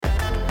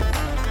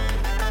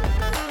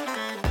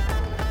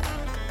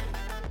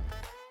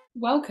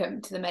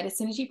Welcome to the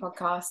Medisynergy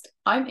podcast.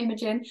 I'm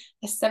Imogen,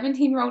 a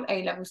 17-year-old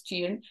A-level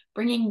student,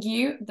 bringing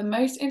you the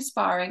most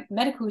inspiring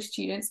medical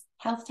students,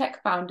 health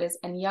tech founders,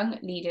 and young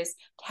leaders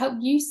to help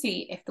you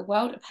see if the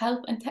world of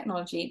health and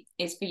technology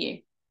is for you.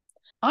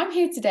 I'm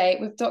here today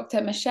with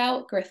Dr.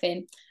 Michelle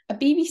Griffin, a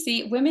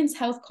BBC women's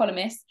health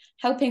columnist,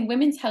 helping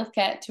women's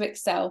healthcare to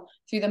excel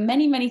through the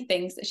many, many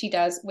things that she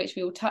does, which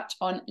we will touch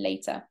on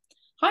later.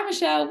 Hi,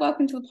 Michelle.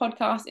 Welcome to the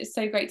podcast. It's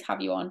so great to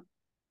have you on.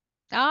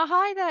 Oh,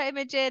 hi there,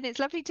 Imogen. It's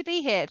lovely to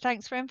be here.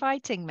 Thanks for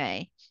inviting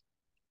me.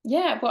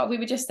 Yeah, well, we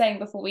were just saying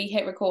before we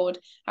hit record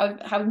how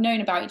we've known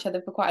about each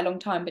other for quite a long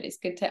time, but it's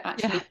good to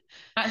Yeah.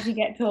 actually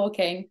get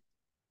talking.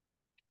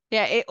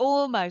 Yeah, it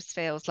almost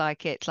feels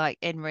like it's like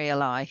in real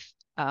life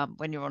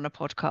when you're on a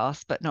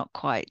podcast, but not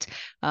quite.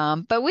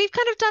 But we've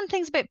kind of done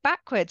things a bit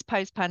backwards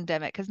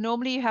post-pandemic because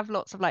normally you have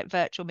lots of like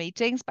virtual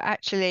meetings, but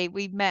actually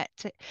we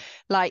met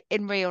like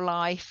in real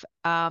life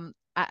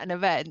at an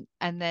event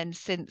and then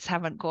since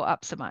haven't caught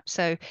up so much.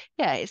 So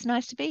yeah, it's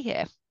nice to be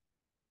here.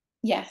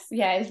 Yes,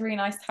 yeah, it's really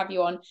nice to have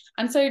you on.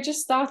 And so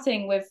just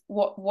starting with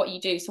what you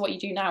do. So what you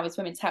do now is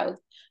women's health,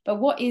 but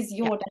what is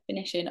Yeah. your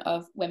definition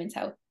of women's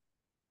health?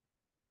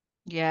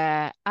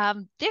 Yeah,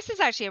 this is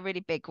actually a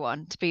really big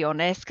one, to be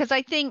honest, because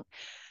I think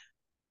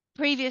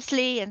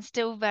previously and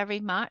still very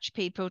much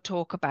people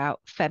talk about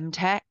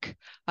femtech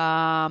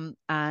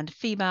and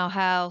female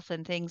health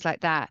and things like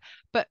that.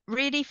 But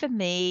really, for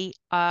me,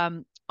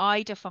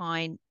 I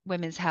define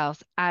women's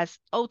health as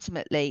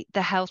ultimately the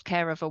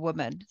healthcare of a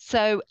woman.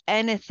 So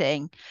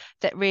anything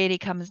that really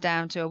comes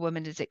down to a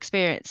woman is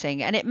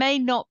experiencing, and it may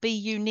not be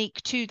unique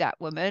to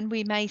that woman.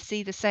 We may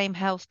see the same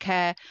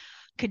healthcare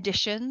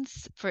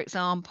conditions, for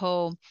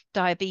example,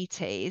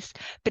 diabetes,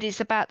 but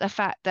it's about the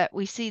fact that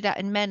we see that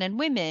in men and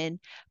women,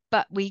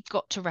 but we've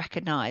got to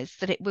recognize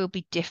that it will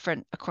be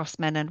different across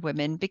men and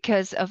women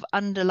because of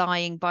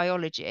underlying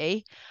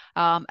biology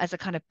as a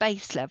kind of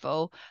base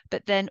level,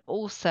 but then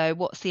also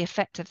what's the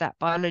effect of that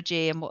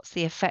biology and what's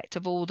the effect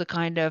of all the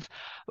kind of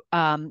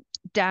um,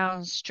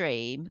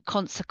 downstream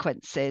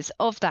consequences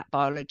of that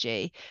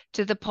biology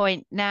to the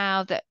point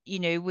now that,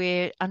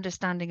 we're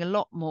understanding a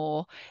lot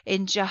more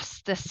in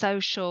just the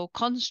social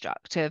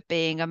construct of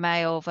being a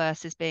male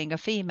versus being a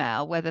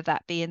female, whether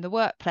that be in the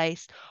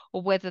workplace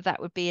or whether that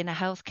would be in a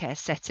healthcare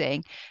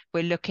setting.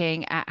 We're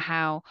looking at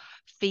how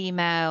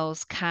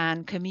females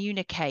can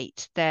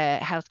communicate their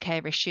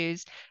healthcare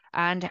issues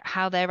and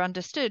how they're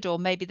understood, or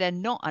maybe they're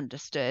not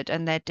understood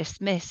and they're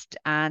dismissed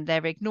and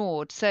they're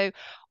ignored. So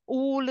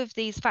all of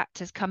these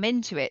factors come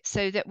into it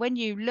so that when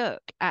you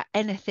look at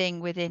anything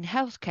within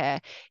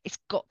healthcare, it's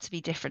got to be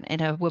different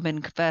in a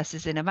woman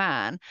versus in a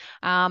man.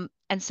 And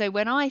so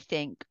when I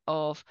think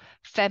of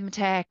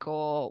femtech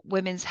or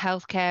women's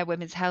healthcare,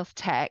 women's health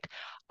tech,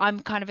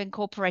 I'm kind of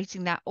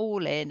incorporating that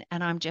all in,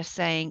 and I'm just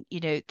saying,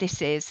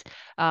 this is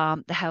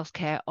the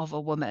healthcare of a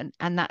woman,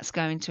 and that's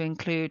going to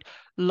include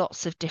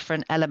lots of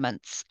different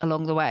elements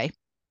along the way.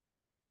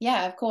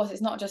 Yeah, of course,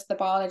 it's not just the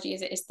biology,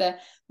 is it? It's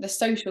the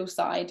social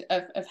side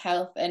of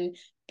health and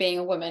being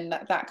a woman,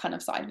 that kind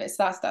of side of it.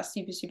 So that's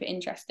super, super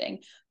interesting.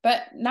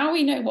 But now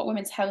we know what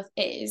women's health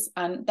is,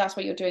 and that's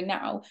what you're doing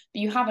now. But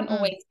you haven't Mm,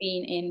 always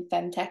been in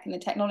femtech and the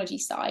technology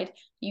side.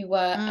 You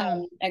were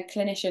mm. a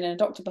clinician and a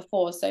doctor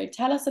before. So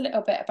tell us a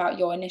little bit about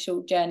your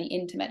initial journey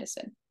into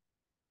medicine.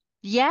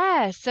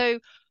 Yeah, so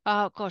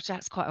oh gosh,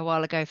 that's quite a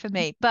while ago for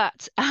me.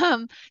 But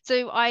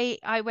so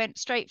I went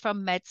straight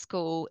from med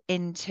school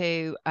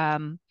into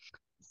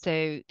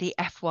so the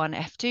F1,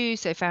 F2,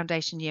 so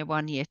foundation year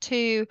one, year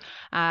two,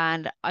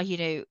 and I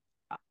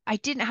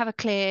didn't have a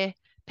clear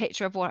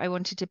picture of what I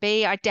wanted to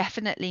be. I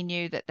definitely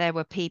knew that there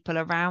were people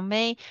around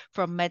me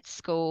from med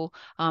school.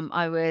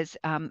 I was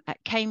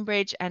at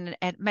Cambridge, and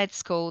at med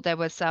school, there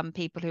were some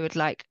people who had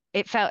like,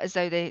 it felt as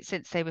though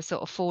since they were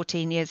sort of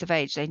 14 years of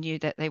age, they knew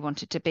that they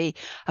wanted to be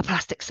a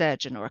plastic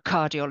surgeon or a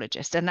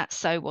cardiologist. And that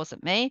so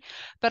wasn't me.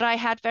 But I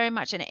had very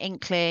much an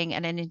inkling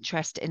and an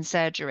interest in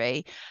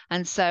surgery.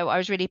 And so I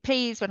was really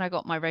pleased when I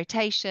got my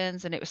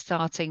rotations, and it was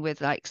starting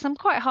with like some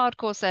quite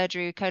hardcore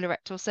surgery,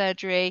 colorectal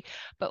surgery,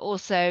 but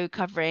also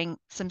covering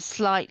some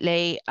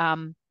slightly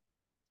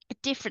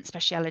different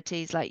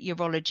specialities like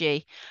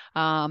urology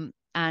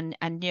and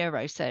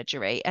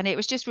neurosurgery. And it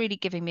was just really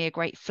giving me a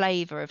great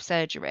flavor of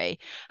surgery.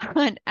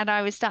 And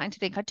I was starting to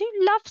think, I do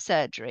love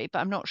surgery, but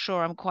I'm not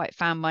sure I'm quite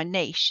found my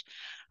niche.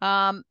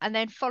 And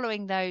then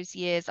following those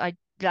years,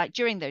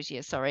 during those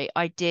years, sorry,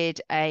 I did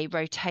a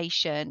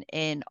rotation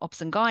in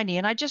obs and gynae,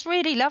 and I just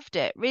really loved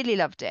it.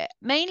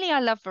 Mainly, I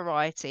love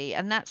variety,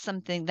 and that's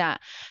something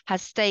that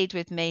has stayed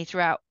with me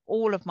throughout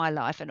all of my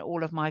life and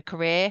all of my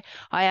career.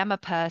 I am a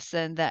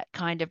person that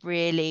kind of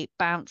really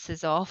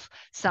bounces off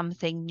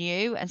something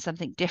new and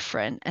something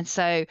different. And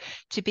so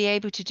to be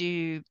able to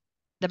do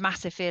the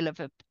massive field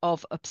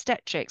of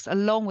obstetrics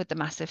along with the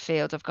massive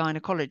field of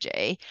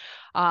gynecology,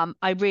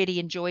 I really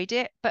enjoyed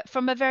it. But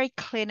from a very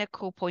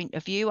clinical point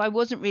of view, I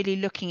wasn't really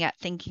looking at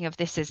thinking of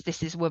this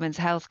as women's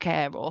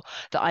healthcare, or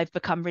that I've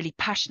become really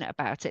passionate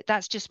about it.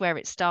 That's just where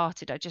it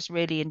started. I just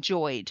really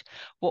enjoyed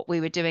what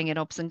we were doing in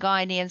obs and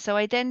gynae. And so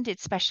I then did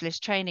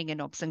specialist training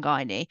in obs and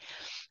gynae.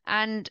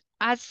 And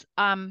as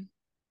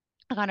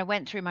I kind of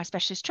went through my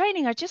specialist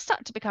training, I just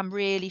started to become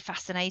really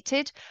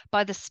fascinated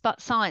by the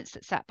science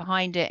that sat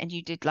behind it. And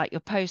you did like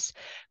your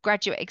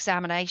postgraduate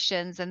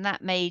examinations, and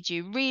that made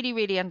you really,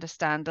 really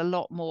understand a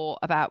lot more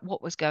about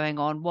what was going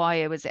on,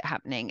 why was it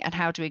happening, and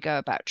how do we go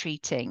about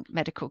treating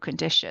medical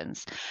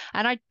conditions.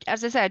 And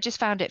as I said, I just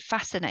found it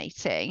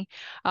fascinating.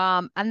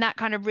 And that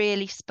kind of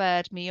really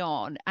spurred me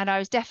on. And I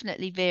was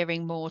definitely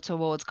veering more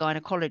towards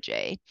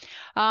gynecology.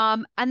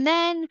 And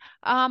then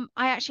I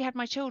actually had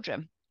my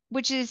children,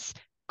 which is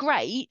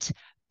great,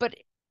 but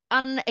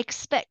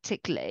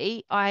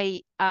unexpectedly,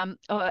 I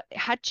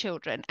had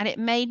children, and it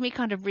made me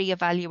kind of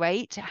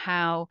reevaluate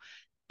how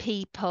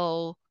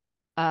people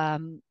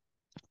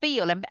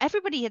feel. And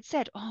everybody had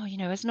said, oh,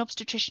 as an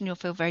obstetrician, you'll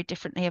feel very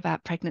differently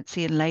about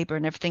pregnancy and labor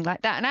and everything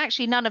like that. And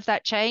actually, none of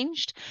that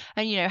changed.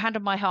 And, hand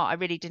on my heart,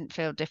 I really didn't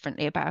feel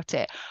differently about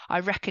it. I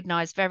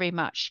recognized very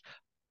much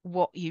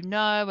what you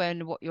know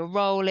and what your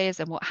role is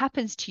and what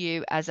happens to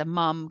you as a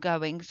mum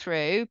going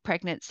through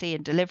pregnancy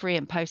and delivery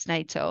and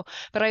postnatal.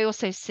 But I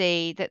also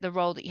see that the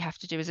role that you have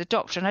to do as a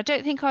doctor, and I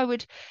don't think I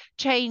would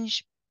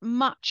change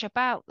much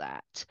about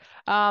that.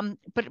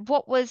 But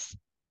what was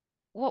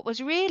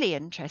really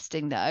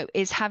interesting, though,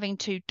 is having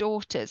two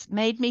daughters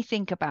made me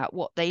think about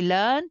what they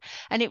learn.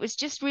 And it was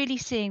just really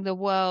seeing the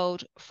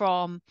world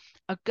from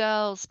a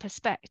girl's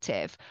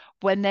perspective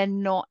when they're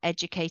not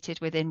educated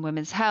within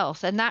women's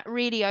health. And that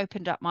really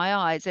opened up my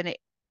eyes, and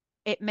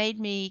it made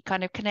me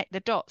kind of connect the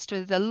dots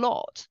with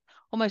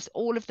almost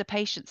all of the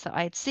patients that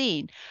I had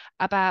seen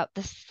about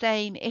the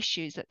same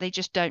issues that they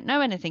just don't know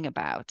anything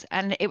about.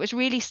 And it was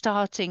really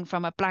starting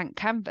from a blank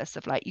canvas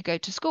of like, you go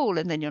to school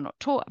and then you're not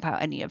taught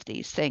about any of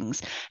these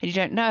things and you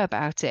don't know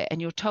about it, and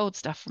you're told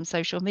stuff from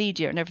social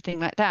media and everything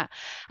like that.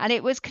 And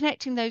it was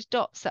connecting those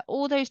dots that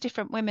all those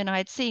different women I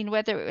had seen,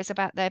 whether it was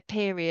about their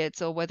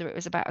periods or whether it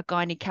was about a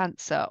gynae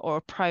cancer or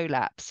a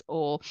prolapse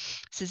or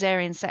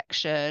cesarean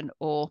section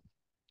or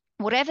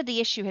whatever the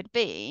issue had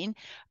been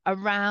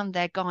around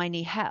their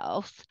gynae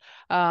health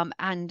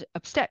and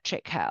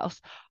obstetric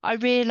health, I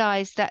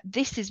realized that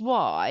this is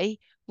why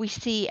we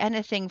see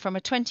anything from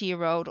a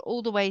 20-year-old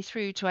all the way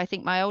through to, I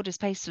think my oldest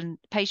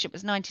patient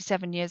was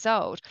 97 years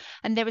old.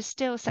 And there was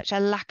still such a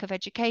lack of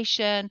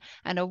education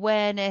and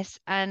awareness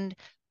and,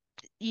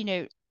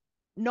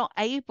 not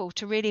able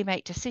to really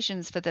make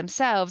decisions for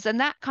themselves.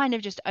 And that kind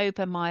of just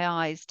opened my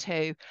eyes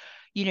to,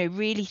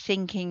 really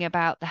thinking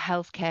about the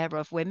healthcare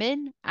of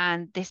women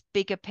and this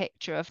bigger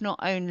picture of not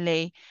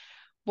only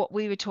what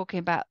we were talking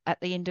about at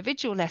the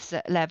individual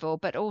level,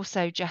 but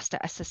also just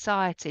at a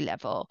society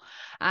level,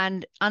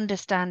 and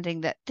understanding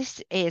that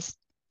this is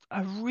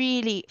a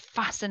really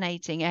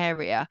fascinating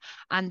area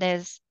and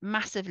there's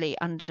massively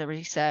under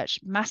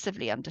researched,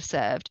 massively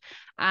underserved.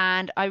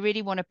 And I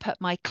really want to put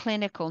my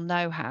clinical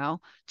know-how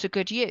to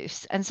good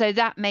use. And so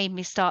that made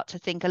me start to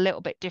think a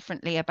little bit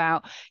differently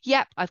about,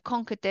 yep, I've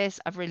conquered this.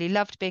 I've really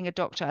loved being a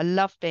doctor. I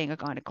love being a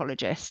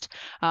gynecologist.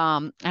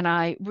 And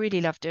I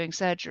really love doing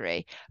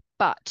surgery.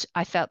 But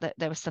I felt that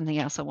there was something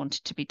else I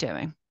wanted to be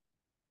doing.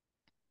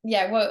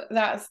 Yeah, well,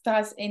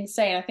 that's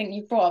insane. I think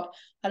you've brought up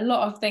a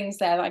lot of things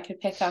there that I could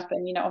pick up.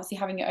 And, obviously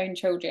having your own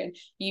children,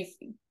 you've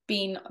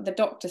been the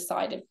doctor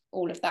side of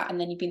all of that, and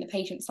then you've been the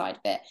patient side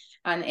of it.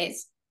 And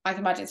I can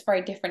imagine it's a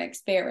very different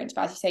experience.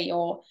 But as you say,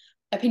 your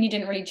opinion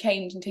didn't really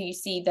change until you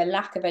see the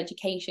lack of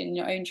education in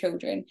your own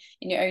children,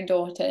 in your own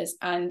daughters.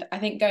 And I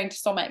think going to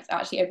SOMEX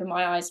actually opened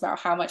my eyes about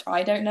how much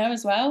I don't know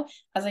as well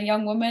as a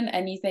young woman.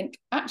 And you think,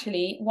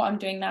 actually, what I'm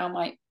doing now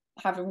might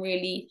have a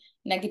really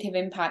negative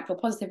impact or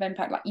positive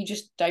impact, like you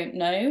just don't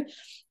know.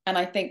 And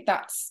I think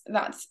that's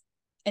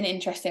an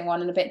interesting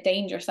one and a bit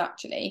dangerous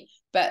actually.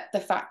 But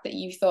the fact that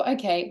you thought,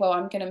 okay, well,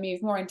 I'm going to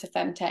move more into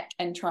femtech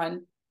and try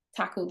and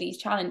tackle these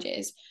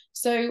challenges.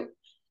 So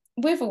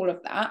with all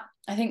of that,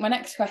 I think my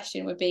next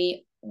question would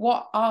be,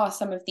 what are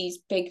some of these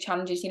big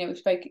challenges? You've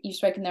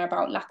spoken there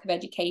about lack of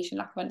education,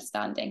 lack of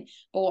understanding,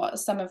 but what are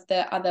some of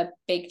the other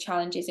big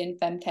challenges in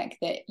femtech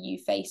that you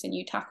face and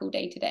you tackle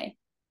day to day?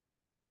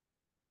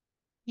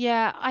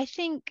 Yeah, I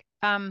think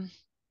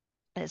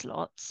there's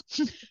lots.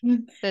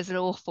 There's an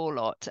awful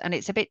lot. And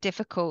it's a bit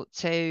difficult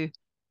to,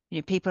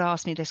 people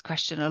ask me this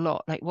question a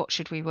lot, like, what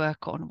should we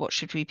work on? What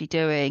should we be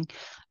doing?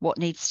 What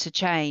needs to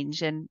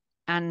change? And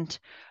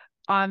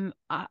I'm,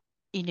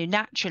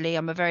 naturally,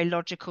 I'm a very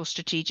logical,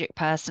 strategic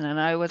person, and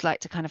I always like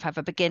to kind of have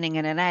a beginning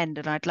and an end,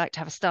 and I'd like to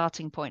have a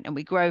starting point, and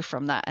we grow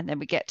from that, and then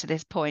we get to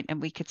this point, and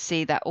we could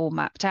see that all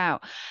mapped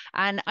out.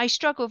 And I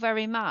struggle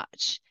very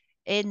much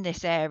in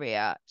this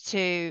area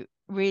to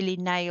really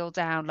nail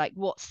down like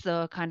what's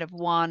the kind of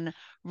one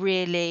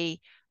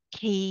really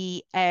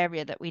key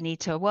area that we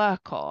need to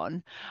work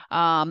on,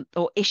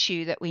 or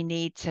issue that we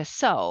need to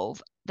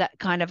solve. that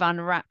kind of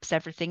unwraps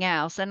everything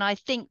else. And I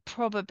think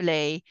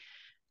probably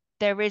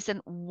there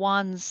isn't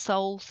one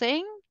sole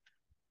thing,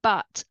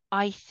 but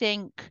I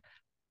think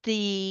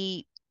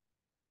the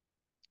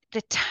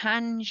the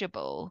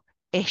tangible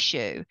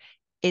issue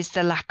is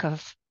the lack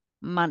of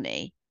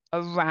money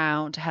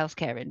around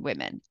healthcare in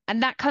women.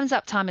 And that comes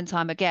up time and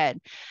time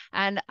again.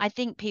 And I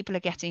think people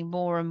are getting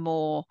more and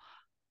more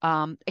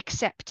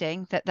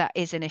accepting that that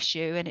is an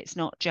issue, and it's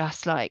not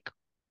just like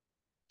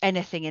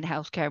anything in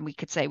healthcare and we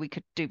could say we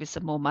could do with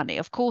some more money.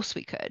 Of course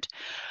we could.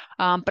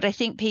 But I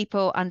think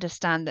people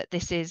understand that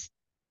this is,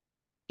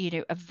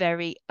 a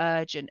very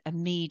urgent,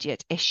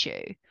 immediate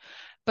issue.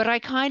 But I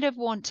kind of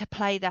want to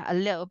play that a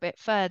little bit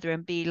further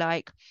and be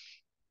like,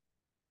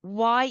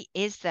 why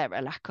is there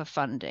a lack of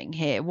funding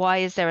here? Why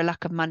is there a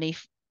lack of money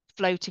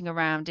floating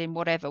around in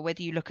whatever,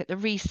 whether you look at the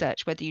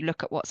research, whether you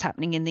look at what's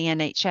happening in the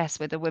NHS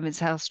with the women's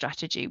health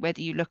strategy,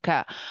 whether you look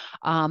at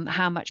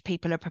how much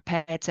people are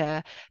prepared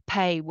to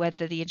pay,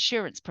 whether the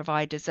insurance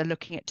providers are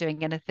looking at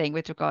doing anything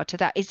with regard to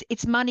that.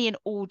 It's money in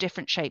all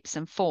different shapes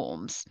and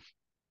forms,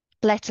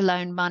 let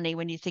alone money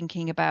when you're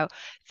thinking about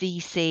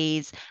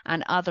VCs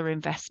and other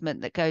investment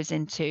that goes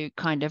into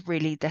kind of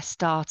really the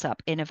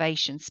startup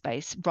innovation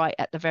space, right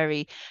at the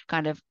very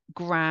kind of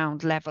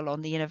ground level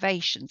on the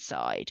innovation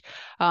side.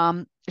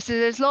 So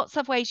there's lots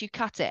of ways you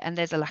cut it, and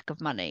there's a lack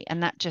of money,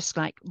 and that just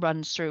like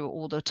runs through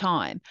all the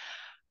time.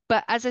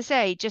 But as I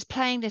say, just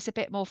playing this a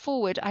bit more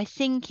forward, I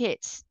think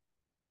it's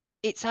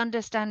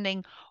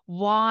understanding,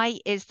 why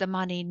is the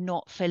money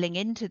not filling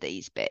into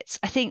these bits?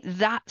 I think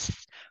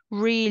that's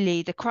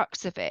really the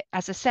crux of it.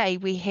 As I say,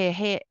 we hear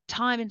here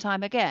time and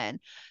time again,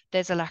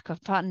 there's a lack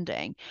of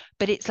funding,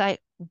 but it's like,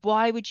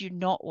 why would you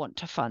not want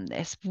to fund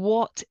this?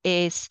 What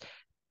is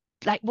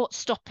like, what's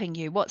stopping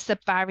you? What's the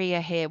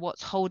barrier here?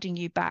 What's holding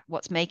you back?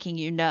 What's making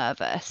you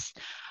nervous?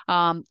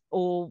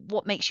 Or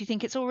what makes you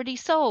think it's already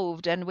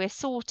solved and we're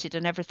sorted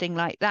and everything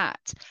like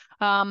that?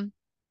 And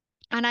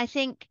I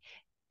think,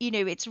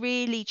 it's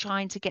really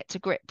trying to get to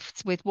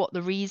grips with what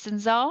the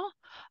reasons are.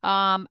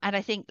 And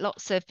I think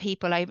lots of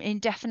people, I mean,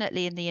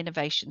 definitely in the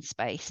innovation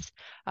space,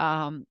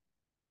 um,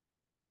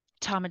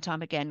 time and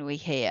time again, we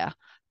hear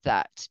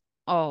that,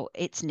 oh,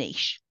 it's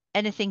niche.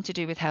 Anything to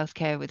do with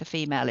healthcare with a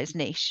female is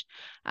niche.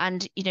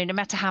 And, no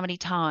matter how many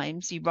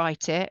times you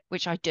write it,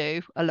 which I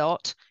do a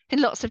lot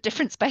in lots of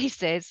different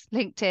spaces,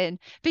 LinkedIn,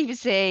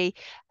 BBC,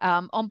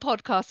 on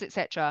podcasts,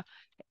 etc.,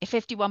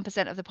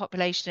 51% of the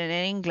population in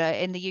England,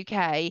 in the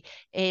UK,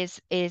 is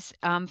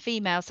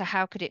female. So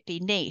how could it be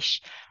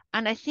niche?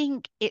 And I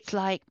think it's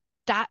like,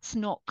 that's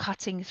not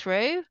cutting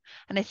through.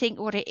 And I think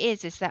what it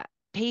is that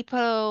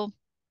people,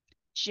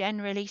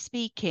 generally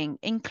speaking,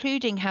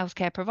 including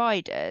healthcare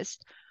providers,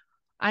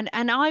 and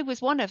I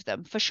was one of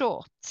them for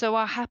sure. So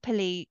I'll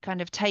happily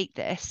kind of take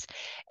this,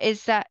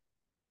 is that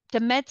the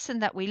medicine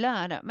that we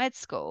learn at med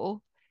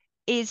school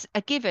is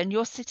a given.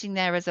 You're sitting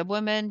there as a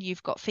woman,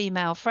 you've got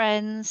female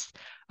friends,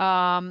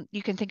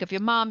 you can think of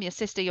your mum, your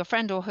sister, your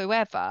friend, or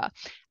whoever,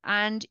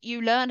 and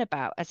you learn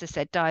about, as I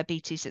said,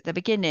 diabetes at the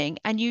beginning,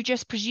 and you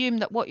just presume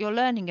that what you're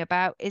learning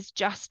about is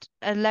just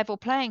a level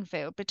playing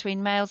field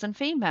between males and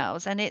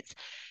females. And it's,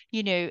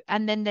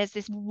 and then there's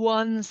this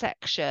one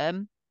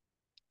section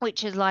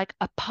which is like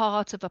a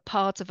part of a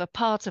part of a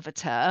part of a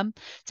term.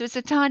 So it's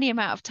a tiny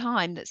amount of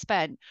time that's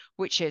spent,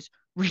 which is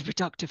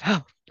reproductive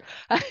health.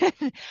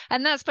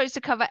 And that's supposed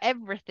to cover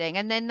everything.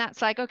 And then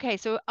that's like, okay,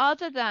 so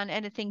other than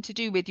anything to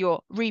do with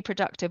your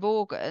reproductive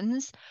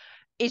organs,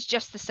 it's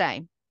just the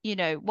same,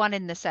 one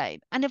in the same.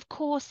 And of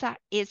course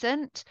that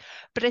isn't.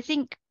 But I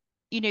think,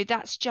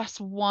 that's just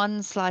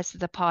one slice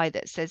of the pie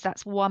that says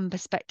that's one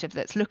perspective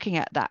that's looking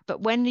at that. But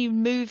when you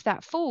move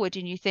that forward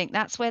and you think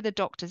that's where the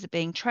doctors are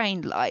being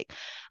trained, like,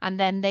 and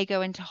then they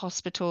go into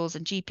hospitals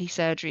and GP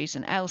surgeries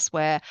and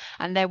elsewhere,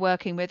 and they're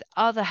working with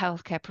other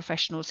healthcare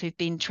professionals who've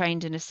been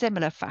trained in a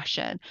similar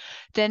fashion,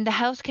 then the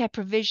healthcare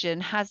provision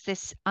has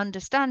this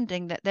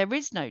understanding that there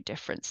is no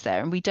difference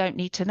there and we don't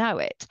need to know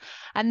it.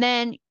 And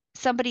then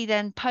somebody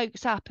then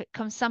pokes up, it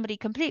comes somebody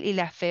completely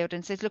left field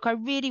and says, look, I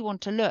really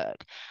want to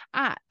look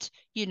at,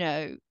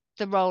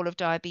 the role of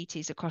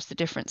diabetes across the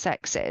different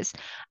sexes.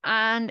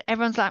 And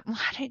everyone's like, well,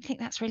 I don't think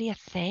that's really a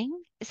thing.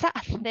 Is that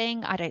a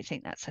thing? I don't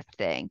think that's a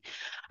thing.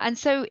 And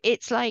so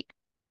it's like,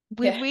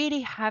 we're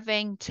really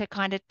having to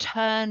kind of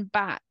turn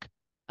back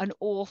an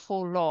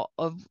awful lot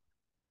of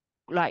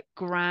like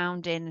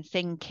ground in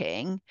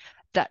thinking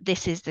that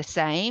this is the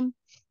same.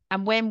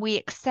 And when we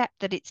accept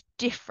that it's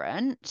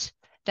different,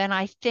 then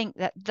I think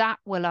that that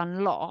will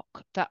unlock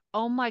that,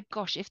 oh my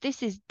gosh, if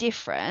this is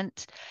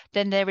different,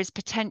 then there is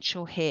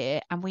potential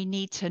here. And we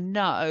need to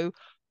know,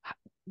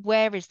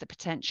 where is the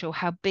potential?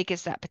 How big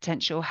is that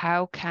potential?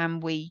 How can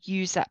we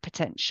use that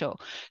potential?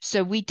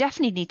 So we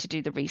definitely need to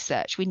do the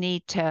research. We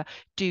need to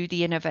do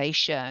the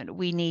innovation.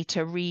 We need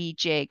to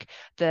rejig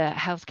the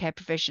healthcare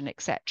provision,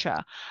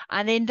 etc.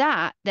 And in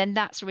that, then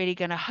that's really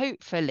going to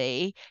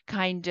hopefully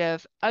kind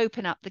of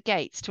open up the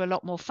gates to a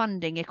lot more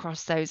funding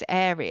across those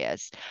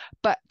areas.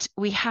 But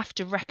we have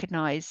to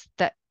recognize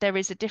that there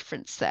is a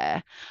difference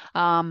there.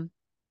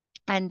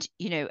 And,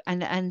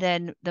 and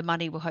then the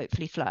money will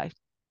hopefully flow.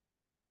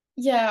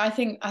 Yeah, I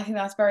think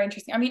that's very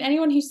interesting. I mean,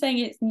 anyone who's saying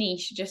it's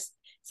niche just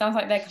sounds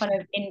like they're kind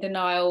of in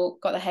denial,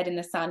 got their head in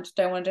the sand,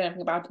 don't want to do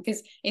anything about it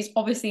because it's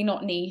obviously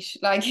not niche.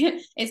 Like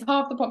it's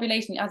half the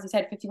population, as you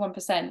said,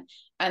 51%.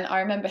 And I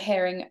remember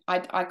hearing, I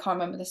can't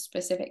remember the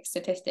specific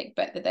statistic,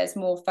 but that there's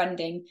more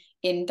funding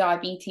in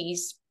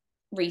diabetes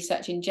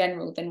research in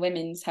general than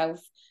women's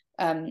health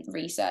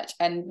research.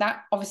 And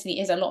that obviously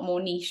is a lot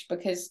more niche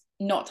because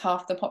not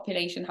half the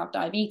population have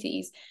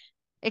diabetes.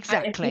 And it's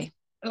just Exactly.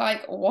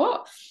 like,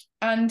 what?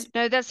 And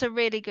No, that's a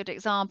really good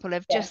example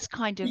of yeah. just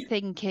kind of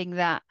thinking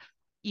that,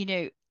 you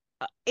know,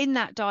 in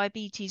that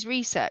diabetes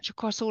research,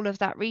 across all of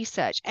that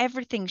research,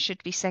 everything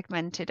should be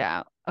segmented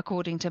out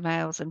according to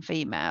males and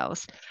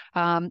females.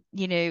 And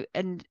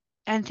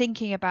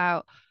thinking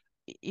about,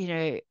 you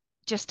know,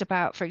 just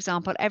about, for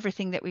example,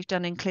 everything that we've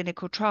done in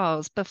clinical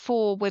trials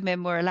before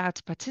women were allowed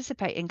to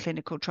participate in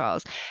clinical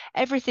trials,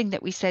 everything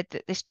that we said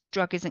that this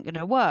drug isn't going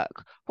to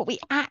work. What we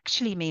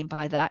actually mean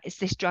by that is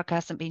this drug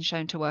hasn't been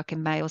shown to work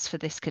in males for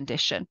this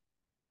condition.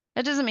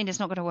 That doesn't mean it's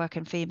not going to work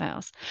in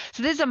females.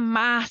 So there's a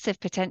massive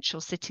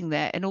potential sitting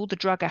there in all the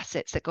drug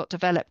assets that got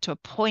developed to a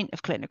point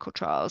of clinical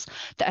trials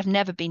that have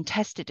never been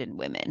tested in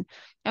women.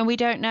 And we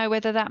don't know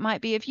whether that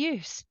might be of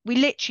use. We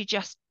literally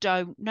just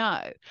don't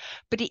know.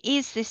 But it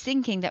is this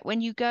thinking that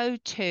when you go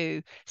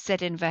to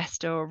said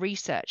investor or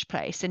research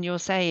place and you're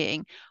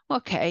saying,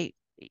 okay,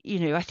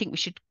 I think we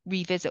should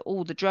revisit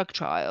all the drug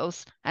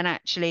trials and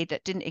actually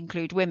that didn't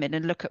include women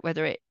and look at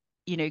whether it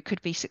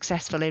could be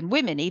successful in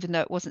women, even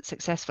though it wasn't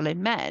successful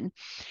in men.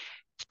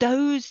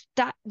 Those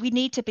that we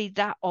need to be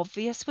that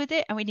obvious with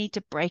it, and we need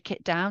to break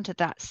it down to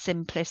that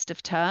simplest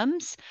of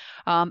terms,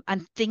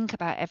 and think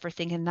about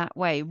everything in that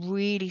way.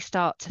 Really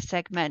start to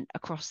segment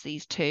across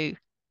these two.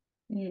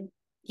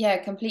 Yeah,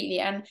 completely.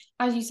 And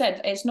as you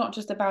said, it's not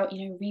just about,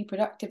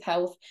 reproductive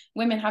health.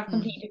 Women have Mm.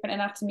 completely different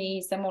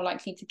anatomies. They're more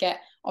likely to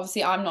get,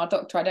 obviously, I'm not a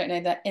doctor, I don't know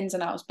the ins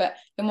and outs, but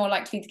you're more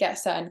likely to get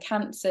certain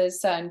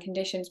cancers, certain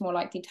conditions, more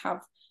likely to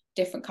have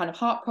different kind of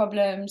heart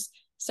problems.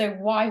 So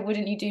why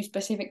wouldn't you do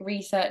specific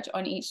research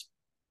on each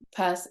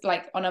person,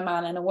 like on a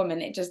man and a woman?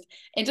 It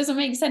doesn't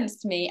make sense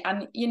to me.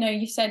 And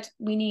you said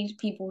we need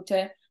people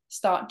to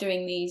start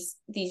doing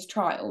these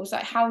trials.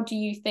 Like, how do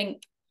you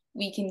think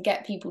we can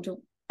get people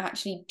to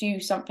actually do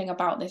something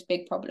about this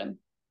big problem?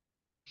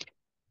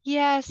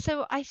 Yeah,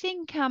 so I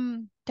think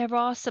there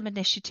are some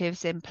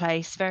initiatives in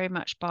place very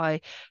much by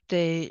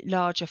the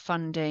larger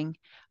funding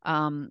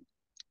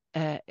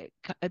uh,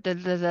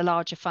 the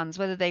larger funds,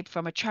 whether they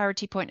from a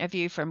charity point of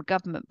view, from a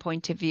government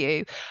point of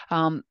view.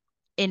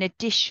 In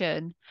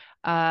addition,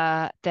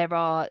 there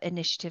are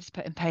initiatives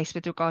put in place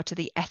with regard to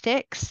the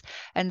ethics,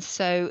 and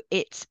so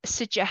it's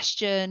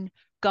suggestion,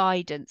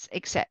 guidance,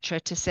 etc.,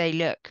 to say,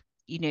 look,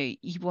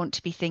 you want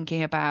to be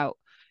thinking about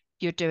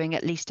you're doing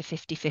at least a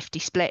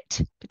 50-50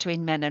 split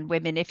between men and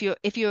women. If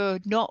you're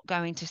not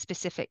going to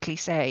specifically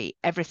say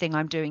everything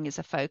I'm doing is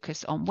a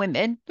focus on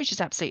women, which is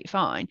absolutely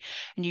fine,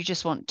 and you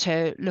just want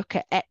to look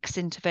at X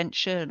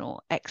intervention or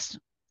X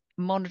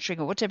monitoring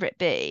or whatever it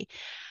be,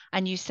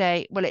 and you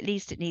say, well, at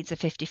least it needs a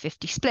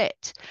 50-50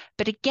 split.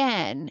 But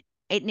again,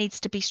 it needs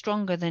to be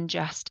stronger than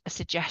just a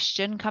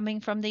suggestion coming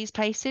from these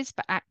places,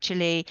 but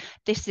actually,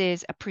 this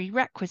is a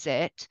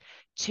prerequisite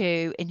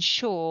to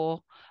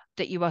ensure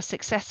that you are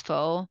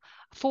successful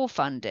for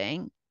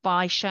funding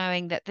by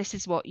showing that this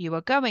is what you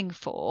are going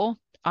for,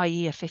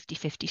 i.e. a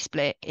 50-50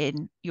 split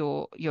in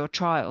your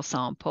trial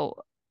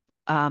sample,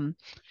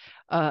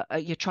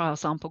 your trial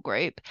sample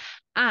group,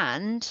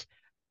 and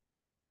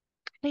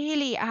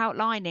clearly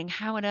outlining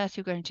how on earth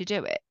you're going to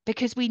do it.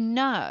 Because we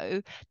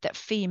know that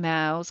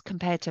females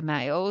compared to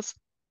males,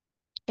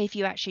 if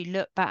you actually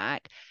look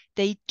back,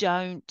 they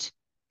don't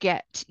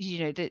get,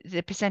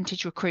 the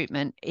percentage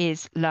recruitment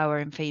is lower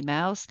in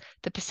females.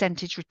 The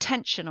percentage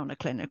retention on a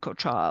clinical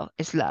trial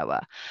is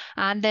lower.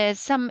 And there's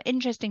some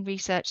interesting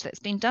research that's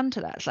been done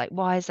to that. It's like,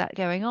 why is that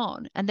going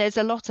on? And there's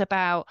a lot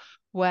about,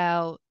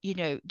 well,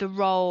 the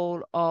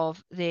role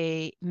of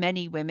the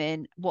many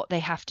women, what they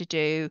have to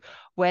do,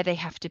 where they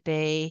have to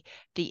be,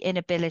 the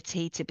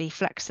inability to be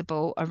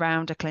flexible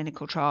around a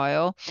clinical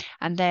trial,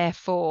 and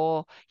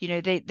therefore,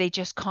 they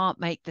just can't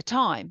make the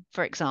time,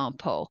 for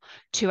example,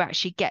 to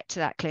actually get to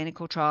that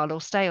clinical trial or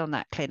stay on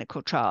that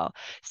clinical trial.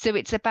 So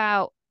it's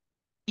about,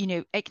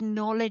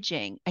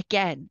 acknowledging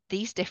again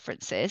these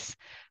differences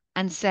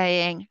and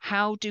saying,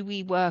 how do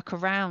we work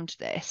around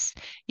this?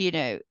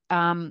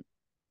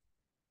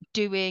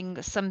 Doing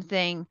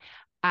something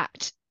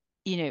at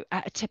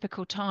at a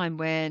typical time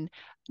when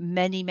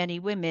many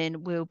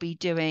women will be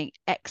doing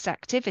X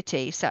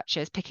activity such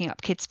as picking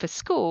up kids for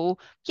school.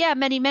 Yeah,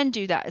 many men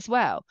do that as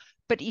well,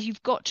 but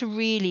you've got to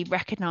really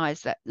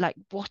recognize that, like,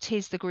 what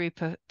is the group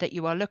that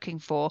you are looking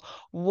for?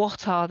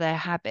 What are their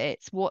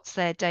habits? What's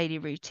their daily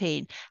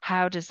routine?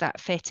 How does that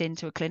fit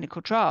into a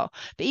clinical trial?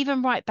 But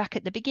even right back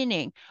at the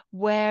beginning,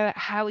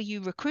 how are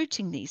you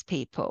recruiting these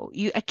people?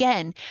 You,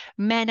 again,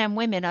 men and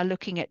women are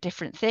looking at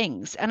different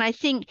things. And I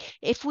think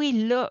if we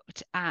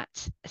looked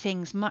at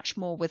things much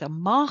more with a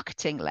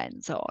marketing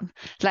lens on,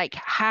 like,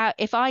 how,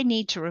 if I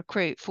need to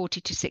recruit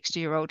 40 to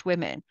 60-year-old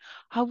women,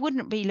 I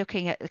wouldn't be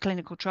looking at the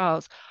clinical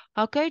trials.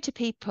 I'll go to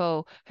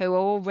people who are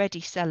already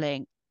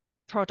selling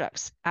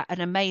products at an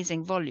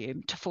amazing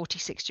volume to 40,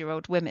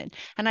 60-year-old women.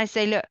 And I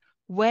say, look,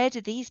 where do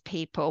these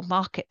people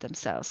market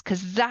themselves?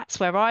 Because that's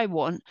where I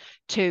want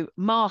to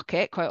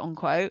market, quote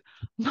unquote,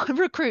 my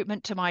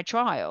recruitment to my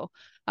trial.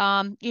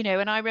 And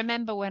I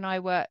remember when I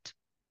worked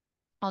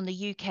on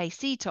the UK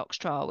CTOX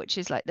trial, which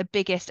is like the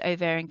biggest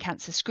ovarian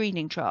cancer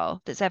screening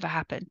trial that's ever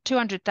happened.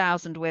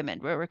 200,000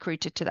 women were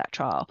recruited to that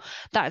trial.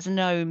 That is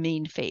no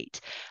mean feat.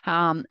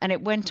 And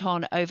it went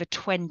on over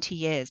 20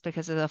 years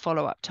because of the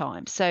follow-up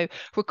time. So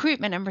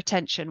recruitment and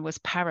retention was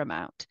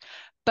paramount.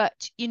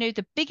 But,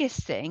 the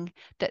biggest thing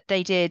that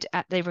they did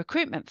at the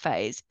recruitment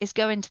phase is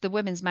go into the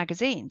women's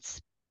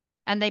magazines.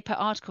 And they put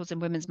articles in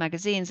women's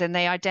magazines, and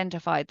they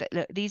identified that,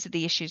 look, these are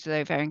the issues with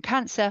ovarian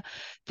cancer.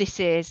 This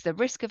is the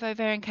risk of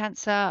ovarian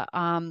cancer.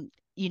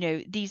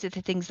 These are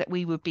the things that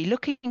we would be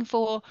looking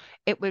for.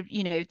 It would,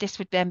 this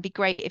would then be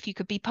great if you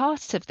could be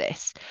part of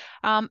this.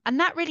 And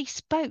that really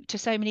spoke to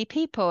so many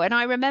people. And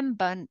I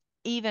remember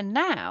even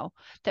now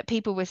that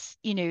people was,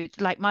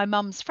 like my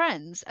mum's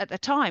friends at the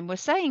time were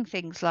saying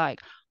things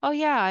like, oh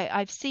yeah,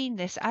 I've seen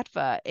this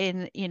advert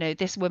in,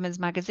 this women's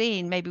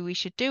magazine. Maybe we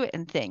should do it,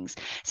 and things.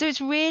 So it's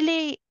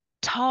really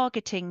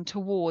targeting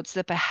towards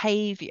the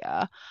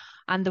behavior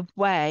and the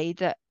way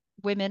that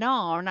women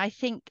are. And I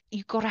think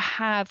you've got to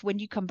have, when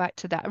you come back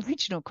to that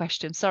original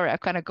question, sorry, I've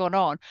kind of gone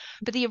on,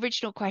 but the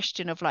original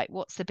question of, like,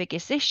 what's the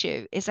biggest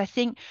issue, is I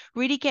think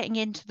really getting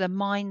into the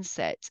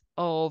mindset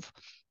of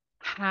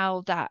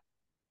how that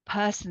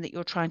person that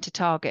you're trying to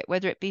target,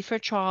 whether it be for a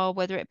trial,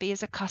 whether it be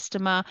as a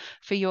customer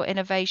for your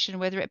innovation,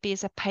 whether it be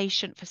as a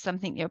patient for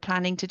something you're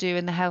planning to do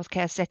in the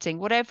healthcare setting,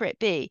 whatever it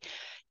be,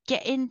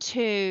 don't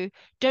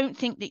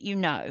think that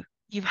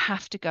you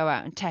have to go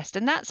out and test.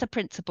 And that's a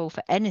principle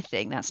for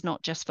anything. That's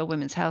not just for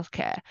women's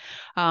healthcare.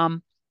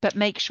 But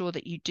make sure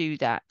that you do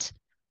that,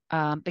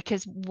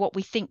 because what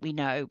we think we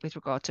know with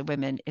regard to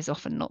women is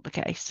often not the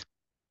case.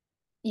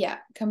 Yeah,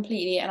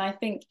 completely. And I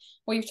think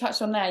what you've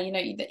touched on there,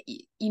 that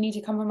you need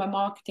to come from a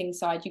marketing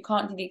side. You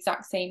can't do the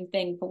exact same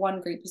thing for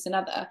one group as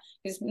another.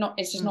 It's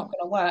just not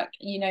going to work.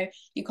 You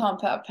can't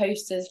put up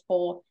posters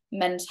for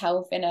men's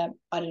health in a,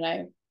 I don't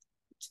know,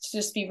 to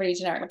just be really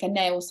generic, like a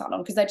nail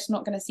salon, because they're just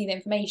not going to see the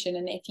information.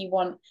 And if you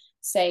want,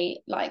 say,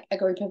 like a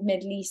group of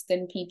Middle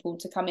Eastern people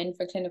to come in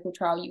for a clinical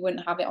trial, you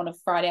wouldn't have it on a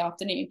Friday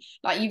afternoon.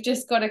 Like, you've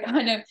just got to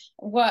kind of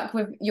work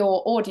with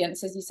your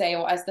audience, as you say,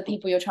 or as the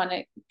people you're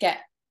trying to get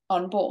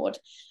on board.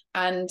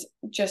 And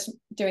just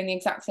doing the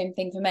exact same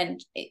thing for men,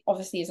 it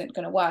obviously isn't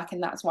going to work,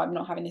 and that's why I'm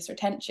not having this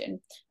retention.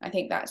 I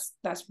think that's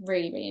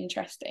really, really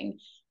interesting.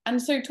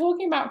 And so,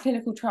 talking about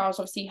clinical trials,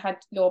 obviously you had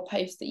your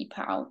post that you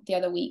put out the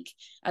other week,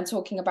 and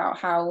talking about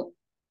how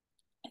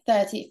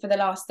for the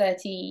last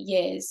 30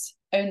 years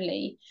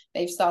only,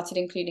 they've started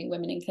including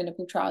women in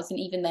clinical trials,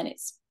 and even then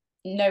it's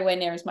nowhere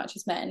near as much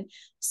as men.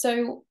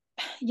 So,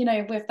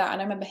 with that,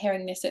 and I remember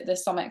hearing this at the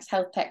SOMEX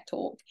Health Tech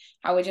talk,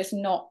 how we're just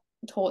not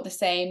taught the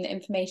same, the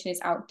information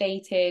is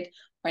outdated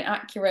or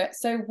inaccurate.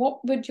 So what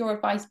would your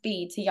advice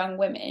be to young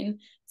women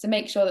to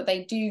make sure that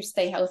they do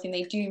stay healthy and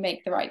they do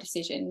make the right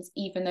decisions,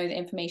 even though the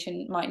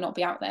information might not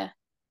be out there?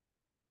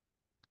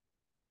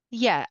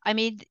 Yeah, I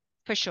mean,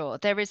 for sure,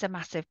 there is a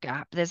massive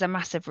gap. There's a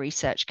massive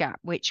research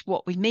gap, which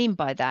what we mean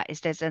by that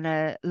is there's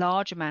a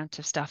large amount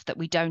of stuff that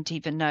we don't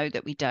even know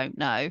that we don't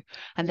know.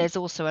 And there's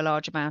also a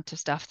large amount of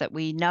stuff that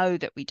we know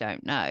that we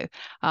don't know.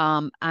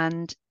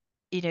 And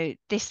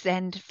this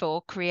then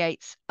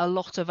creates a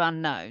lot of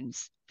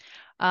unknowns.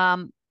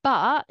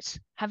 But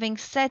having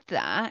said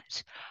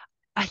that,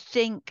 I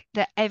think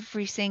that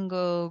every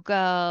single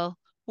girl,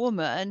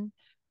 woman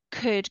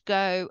could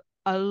go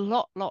a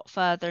lot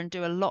further and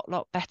do a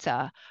lot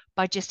better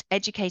by just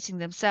educating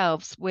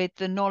themselves with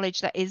the knowledge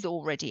that is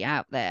already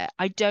out there.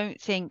 I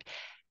don't think,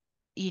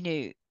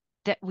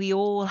 that we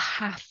all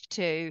have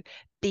to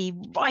be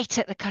right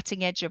at the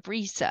cutting edge of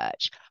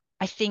research.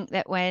 I think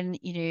that when,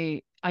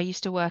 I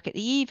used to work at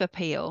the Eve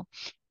Appeal,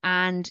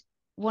 and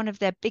one of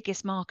their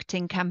biggest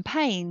marketing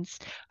campaigns,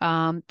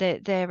 they're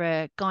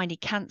a gynae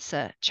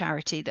cancer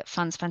charity that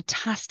funds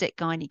fantastic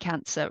gynae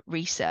cancer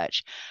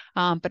research,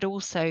 but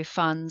also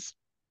funds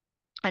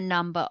a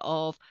number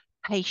of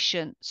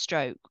patient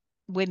stroke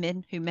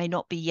women who may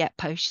not be yet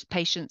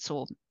patients,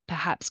 or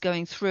perhaps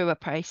going through a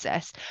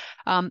process,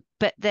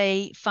 but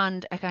they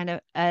fund a kind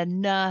of a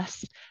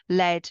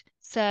nurse-led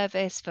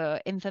service for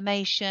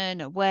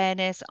information,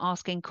 awareness,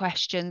 asking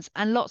questions,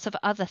 and lots of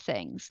other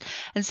things.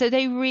 And so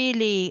they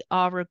really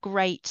are a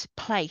great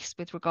place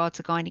with regard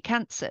to gynae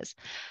cancers.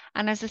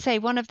 And as I say,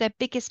 one of their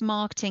biggest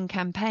marketing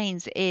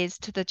campaigns is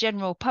to the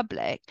general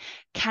public,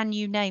 can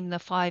you name the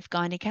 5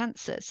 gynae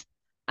cancers?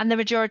 And the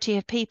majority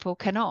of people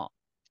cannot.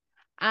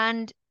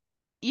 And,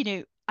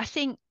 I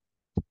think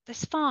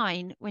that's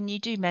fine when you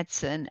do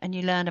medicine and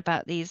you learn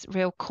about these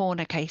real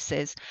corner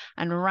cases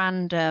and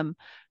random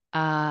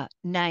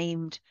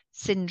named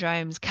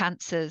syndromes,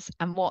 cancers,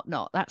 and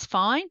whatnot. That's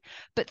fine.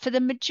 But for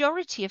the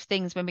majority of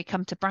things, when we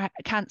come to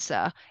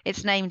cancer,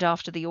 it's named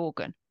after the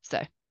organ.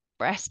 So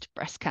breast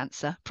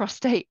cancer,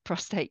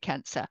 prostate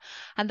cancer.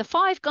 And the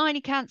 5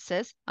 gynae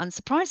cancers,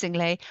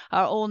 unsurprisingly,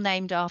 are all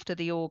named after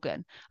the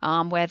organ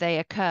where they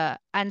occur.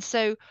 And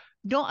so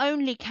not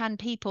only can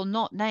people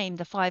not name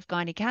the 5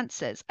 gynae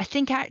cancers, I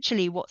think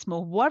actually what's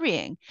more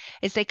worrying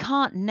is they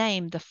can't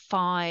name the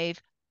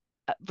 5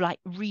 like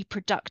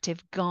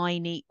reproductive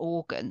gynae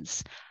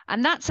organs.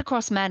 And that's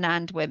across men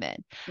and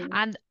women. Mm.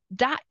 And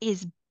that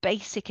is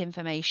basic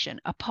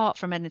information apart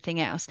from anything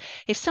else.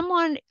 If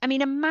someone, I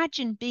mean,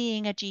 imagine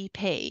being a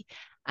GP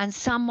and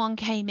someone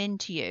came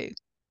into you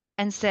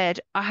and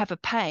said, I have a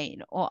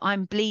pain, or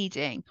I'm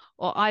bleeding,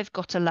 or I've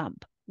got a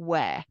lump.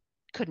 Where?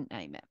 Couldn't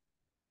name it.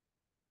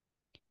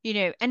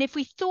 And if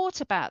we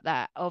thought about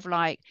that of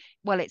like,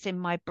 well, it's in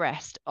my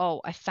breast. Oh,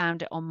 I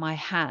found it on my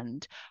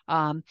hand.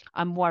 I'm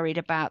worried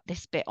about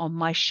this bit on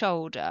my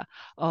shoulder,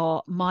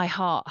 or my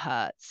heart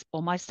hurts,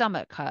 or my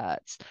stomach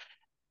hurts.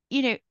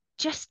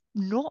 Just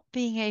not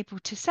being able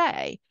to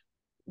say,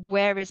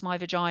 where is my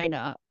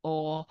vagina?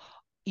 Or,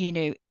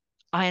 I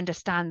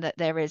understand that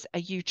there is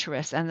a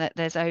uterus and that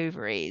there's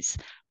ovaries,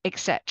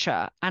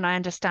 etc. And I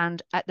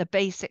understand at the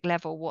basic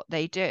level what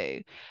they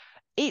do.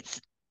 It's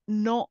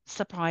not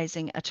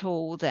surprising at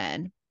all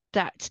then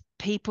that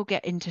people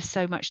get into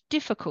so much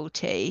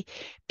difficulty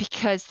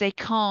because they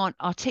can't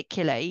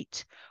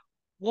articulate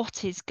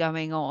what is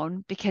going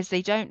on because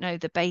they don't know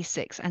the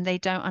basics and they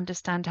don't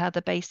understand how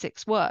the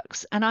basics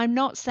works. And I'm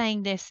not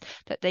saying this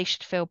that they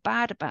should feel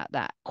bad about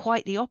that,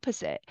 quite the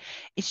opposite.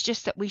 It's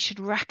just that we should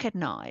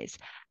recognize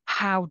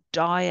how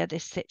dire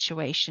this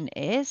situation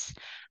is,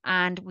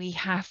 and we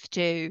have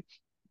to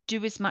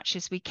do as much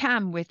as we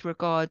can with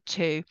regard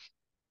to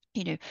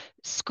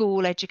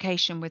school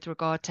education with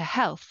regard to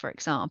health, for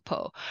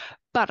example.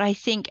 But I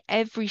think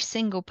every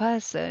single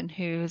person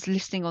who is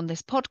listening on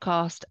this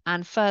podcast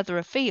and further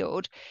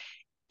afield,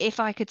 if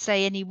I could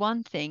say any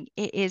one thing,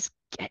 it is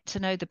get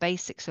to know the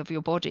basics of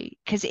your body.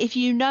 Because if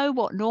you know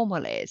what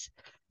normal is,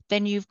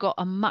 then you've got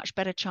a much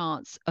better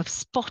chance of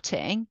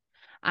spotting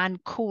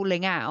and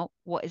calling out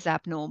what is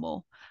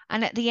abnormal.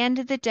 And at the end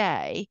of the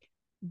day,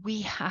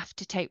 we have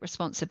to take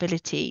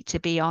responsibility to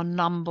be our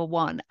number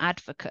one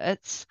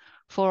advocates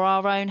for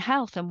our own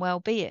health and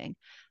well-being.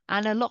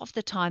 And a lot of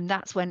the time,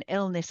 that's when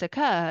illness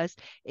occurs,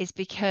 is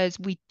because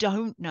we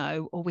don't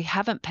know, or we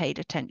haven't paid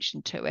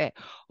attention to it,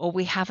 or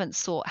we haven't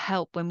sought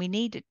help when we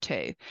needed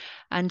to.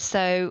 And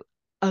so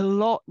a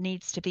lot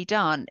needs to be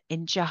done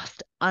in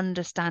just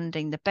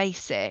understanding the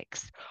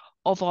basics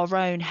of our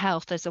own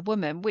health as a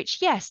woman, which,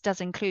 yes,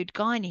 does include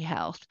gynae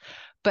health.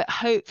 But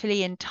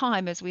hopefully in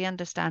time, as we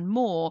understand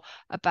more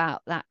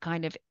about that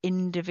kind of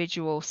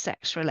individual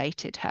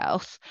sex-related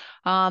health,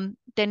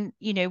 then,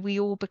 we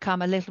all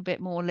become a little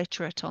bit more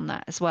literate on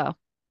that as well.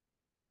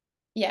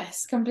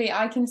 Yes, completely.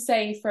 I can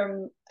say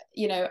from,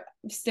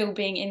 still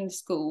being in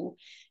school,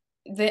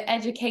 the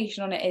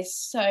education on it is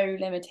so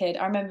limited.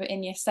 I remember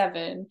in year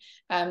 7,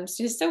 so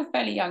you're still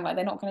fairly young, like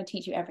they're not going to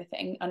teach you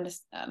everything,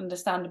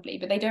 understandably,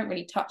 but they don't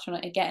really touch on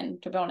it again,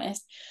 to be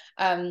honest.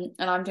 And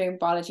I'm doing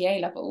biology A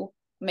level,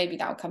 maybe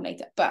that'll come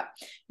later. But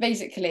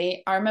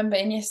basically, I remember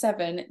in year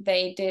 7,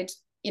 they did,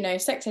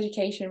 sex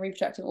education,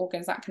 reproductive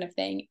organs, that kind of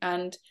thing.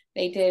 And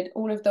they did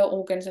all of the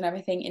organs and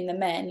everything in the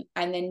men,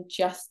 and then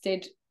just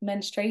did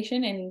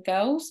menstruation in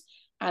girls.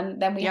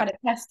 And then we had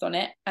a test on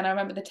it. And I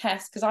remember the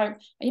test because I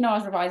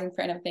was revising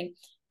for it and everything.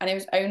 And it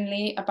was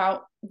only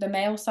about the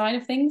male side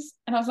of things.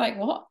 And I was like,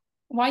 what?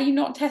 Why are you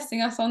not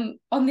testing us on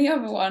the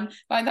other one?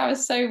 Like, that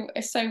was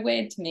it's so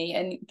weird to me.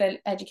 And the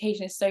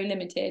education is so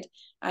limited.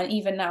 And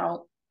even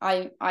now,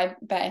 I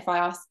bet if I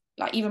asked,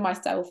 like, even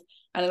myself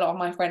and a lot of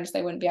my friends,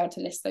 they wouldn't be able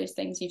to list those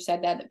things you've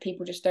said there that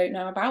people just don't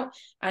know about.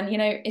 And,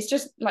 it's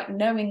just like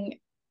knowing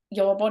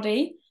your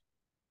body.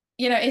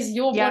 It's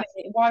your body.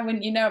 Why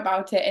wouldn't you know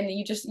about it? And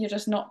you're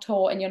just not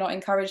taught, and you're not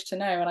encouraged to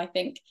know. And I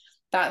think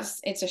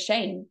it's a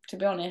shame, to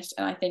be honest.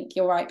 And I think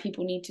you're right.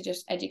 People need to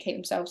just educate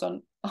themselves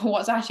on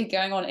what's actually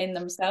going on in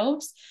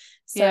themselves.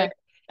 So,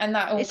 and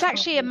that it's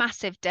actually a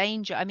massive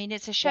danger. I mean,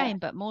 it's a shame,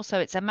 but more so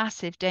it's a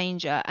massive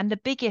danger. And the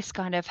biggest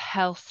kind of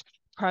health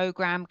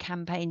program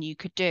campaign you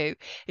could do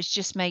is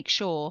just make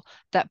sure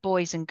that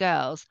boys and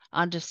girls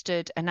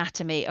understood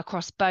anatomy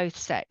across both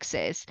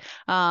sexes.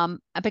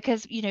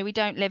 Because, we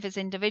don't live as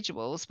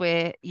individuals.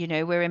 We're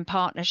in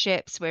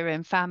partnerships, we're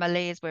in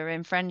families, we're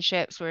in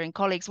friendships, we're in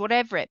colleagues,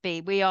 whatever it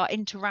be. We are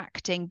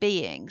interacting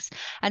beings.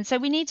 And so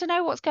we need to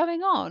know what's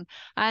going on.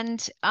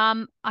 And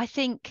I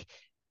think,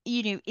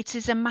 it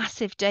is a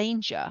massive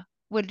danger.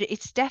 Well,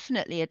 it's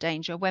definitely a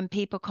danger when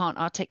people can't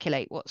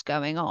articulate what's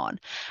going on.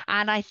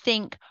 And I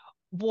think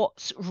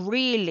what's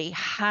really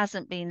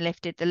hasn't been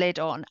lifted the lid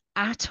on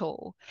at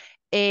all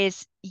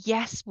is,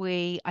 yes,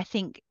 I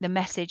think the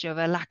message of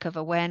a lack of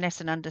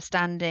awareness and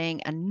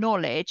understanding and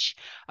knowledge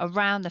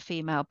around the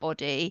female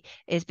body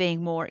is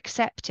being more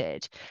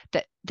accepted,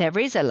 that there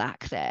is a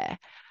lack there.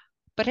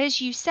 But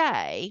as you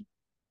say,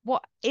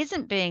 what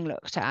isn't being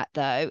looked at,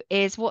 though,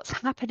 is what's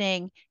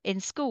happening in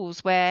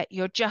schools where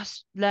you're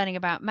just learning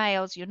about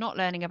males, you're not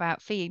learning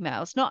about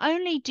females. Not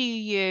only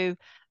do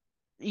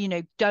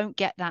don't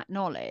get that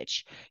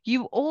knowledge,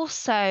 you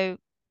also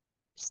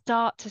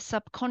start to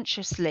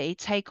subconsciously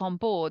take on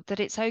board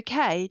that it's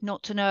okay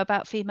not to know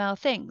about female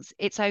things.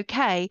 It's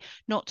okay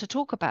not to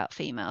talk about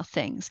female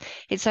things.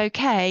 It's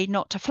okay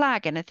not to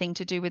flag anything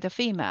to do with a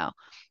female.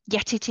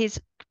 Yet it is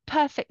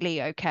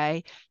perfectly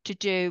okay to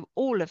do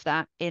all of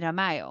that in a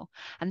male.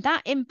 And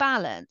that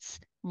imbalance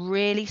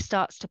really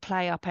starts to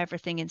play up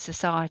everything in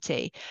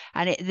society.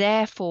 And it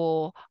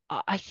therefore,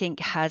 I think,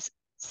 has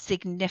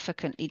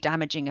significantly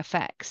damaging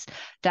effects.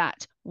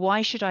 That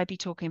why should I be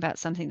talking about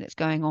something that's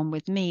going on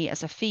with me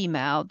as a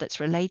female that's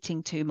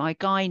relating to my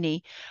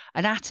gynae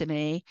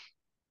anatomy,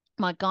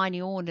 my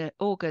gynae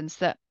organs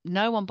that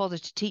no one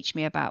bothered to teach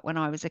me about when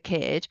I was a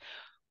kid?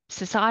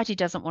 Society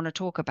doesn't want to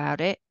talk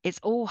about it. It's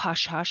all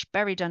hush hush,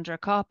 buried under a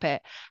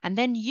carpet. And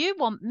then you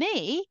want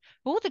me,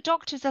 all the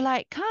doctors are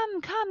like,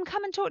 come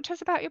and talk to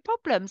us about your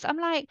problems. I'm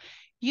like,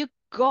 you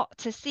got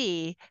to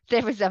see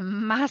there is a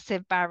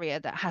massive barrier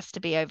that has to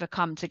be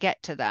overcome to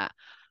get to that.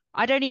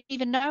 I don't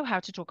even know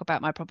how to talk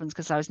about my problems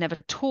because I was never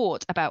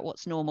taught about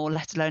what's normal,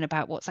 let alone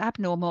about what's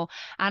abnormal.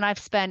 And I've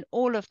spent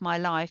all of my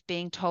life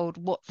being told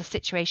what the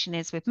situation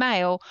is with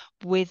male,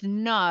 with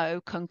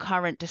no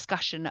concurrent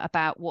discussion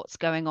about what's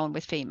going on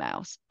with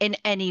females in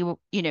any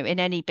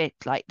bit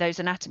like those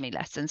anatomy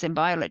lessons in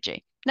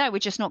biology. No, we're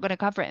just not going to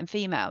cover it in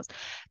females.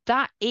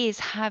 That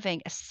is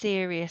having a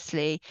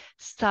seriously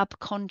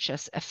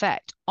subconscious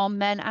effect on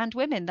men and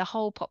women, the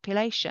whole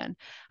population.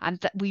 And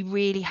that we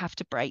really have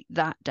to break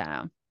that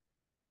down.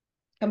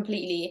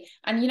 Completely.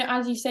 And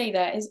as you say,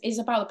 there is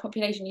about the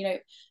population.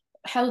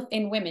 Health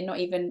in women, not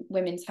even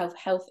women's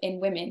health in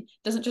women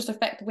doesn't just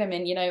affect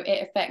women.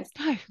 It affects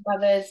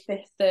brothers,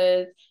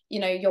 sisters,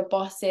 your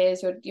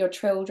bosses, your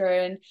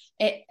children,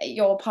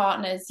 your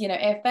partners. It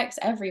affects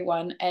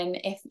everyone. And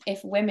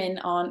if women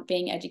aren't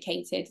being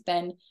educated,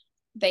 then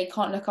they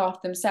can't look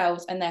after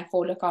themselves and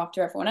therefore look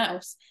after everyone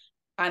else,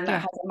 and that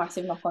has a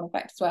massive knock-on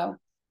effect as well.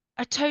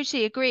 I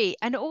totally agree.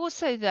 And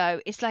also, though,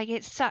 it's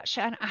such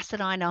an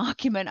asinine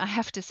argument, I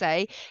have to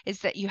say, is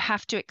that you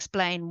have to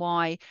explain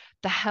why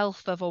the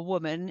health of a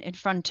woman in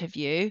front of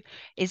you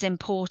is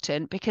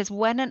important. Because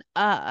when on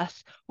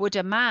earth would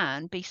a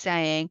man be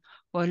saying,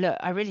 well, look,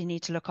 I really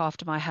need to look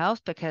after my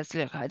health because,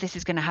 look, this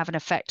is going to have an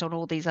effect on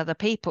all these other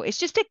people. It's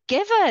just a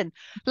given.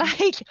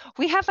 Like,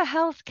 we have a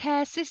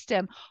healthcare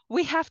system.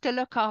 We have to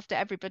look after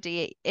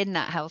everybody in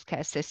that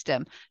healthcare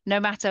system, no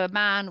matter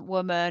man,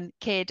 woman,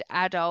 kid,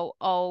 adult,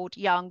 old,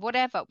 young,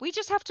 whatever. We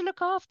just have to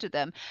look after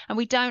them, and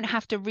we don't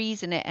have to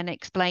reason it and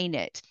explain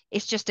it.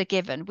 It's just a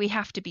given. We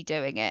have to be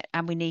doing it,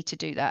 and we need to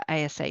do that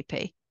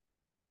ASAP.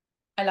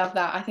 I love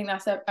that. I think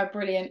that's a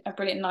brilliant,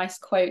 nice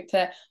quote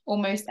to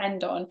almost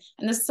end on.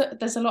 And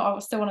there's a lot I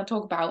still want to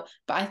talk about,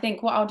 but I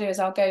think what I'll do is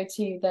I'll go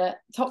to the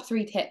top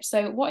 3 tips.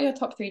 So what are your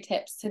top 3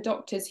 tips to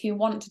doctors who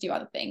want to do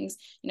other things?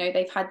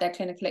 They've had their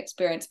clinical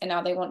experience and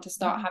now they want to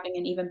start having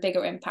an even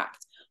bigger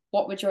impact.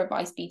 What would your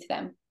advice be to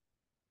them?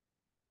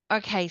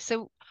 Okay,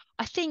 so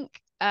I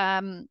think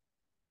top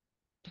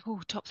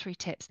 3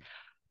 tips.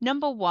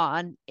 Number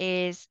 1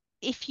 is,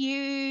 if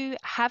you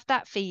have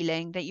that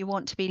feeling that you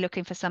want to be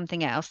looking for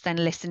something else, then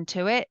listen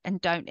to it and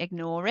don't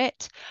ignore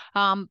it.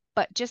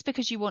 But just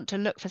because you want to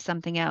look for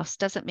something else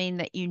doesn't mean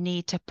that you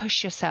need to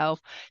push yourself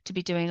to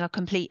be doing a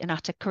complete and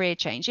utter career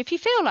change. If you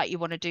feel like you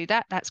want to do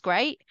that, that's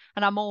great.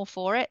 And I'm all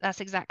for it. That's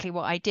exactly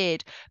what I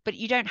did. But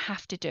you don't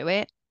have to do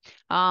it,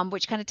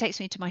 which kind of takes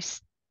me to my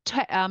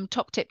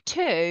top tip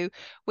 2,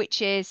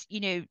 which is,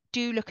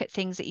 do look at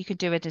things that you can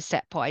do in a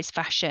stepwise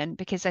fashion,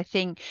 because I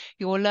think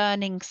your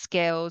learning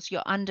skills,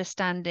 you're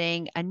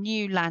understanding a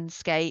new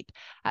landscape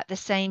at the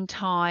same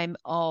time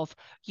of,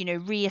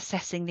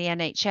 reassessing the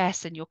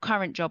NHS and your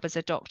current job as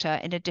a doctor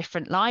in a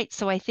different light.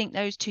 So I think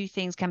those 2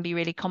 things can be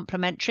really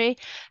complementary.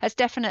 That's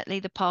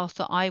definitely the path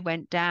that I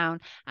went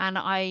down, and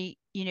I,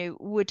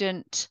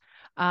 wouldn't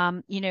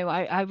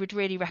I would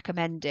really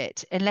recommend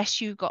it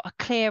unless you got a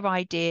clear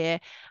idea.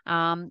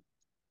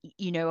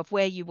 you know, of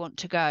where you want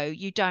to go.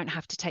 You don't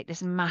have to take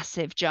this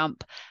massive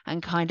jump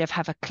and kind of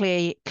have a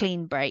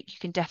clean break. You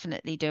can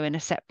definitely do in a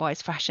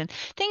stepwise fashion.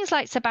 Things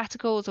like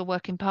sabbaticals or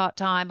working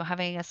part-time or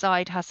having a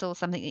side hustle,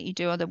 something that you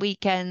do on the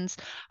weekends,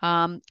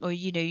 or,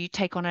 you know, you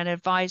take on an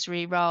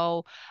advisory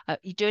role,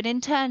 you do an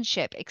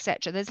internship,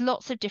 etc. There's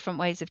lots of different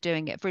ways of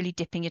doing it, really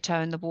dipping your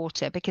toe in the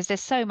water, because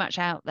there's so much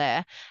out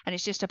there, and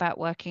it's just about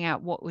working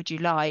out what would you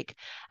like.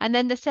 And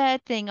then the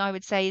third thing I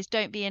would say is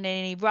don't be in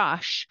any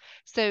rush.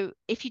 So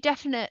if you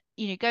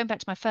you know, going back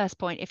to my first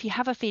point, if you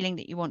have a feeling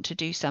that you want to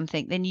do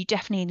something, then you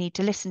definitely need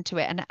to listen to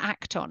it and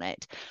act on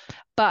it.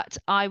 But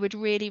I would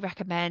really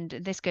recommend,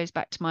 and this goes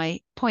back to my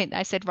point that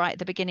I said right at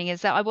the beginning,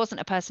 is that I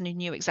wasn't a person who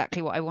knew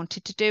exactly what I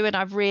wanted to do. And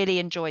I've really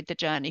enjoyed the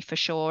journey for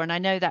sure. And I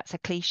know that's a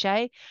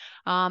cliche.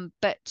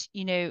 But,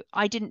 you know,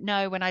 I didn't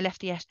know when I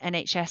left the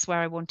NHS where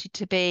I wanted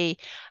to be.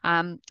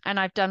 And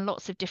I've done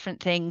lots of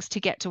different things to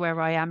get to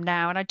where I am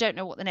now. And I don't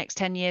know what the next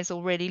 10 years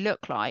will really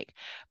look like.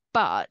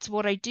 But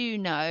what I do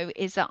know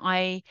is that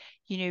I,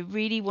 you know,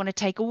 really want to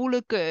take all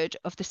the good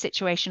of the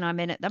situation I'm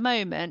in at the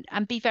moment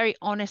and be very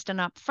honest and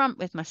upfront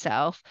with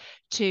myself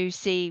to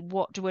see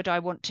what would I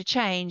want to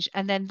change.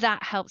 And then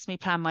that helps me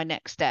plan my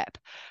next step.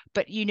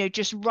 But, you know,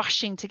 just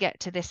rushing to get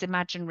to this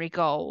imaginary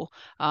goal,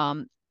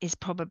 is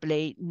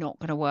probably not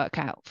going to work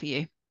out for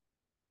you.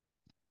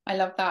 I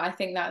love that. I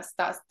think that's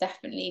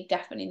definitely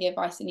the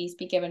advice that needs to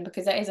be given,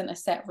 because there isn't a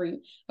set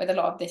route with a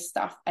lot of this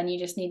stuff, and you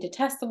just need to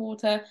test the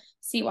water,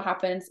 see what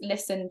happens,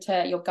 listen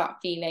to your gut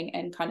feeling,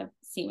 and kind of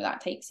see where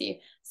that takes you.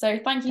 So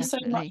thank you so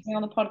much for Definitely. being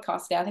on the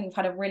podcast today. I think we've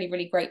had a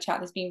really great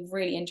chat. It's been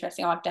really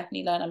interesting. I've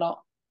definitely learned a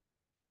lot.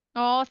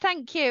 Oh,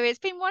 thank you. It's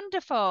been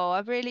wonderful.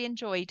 I've really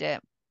enjoyed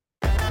it.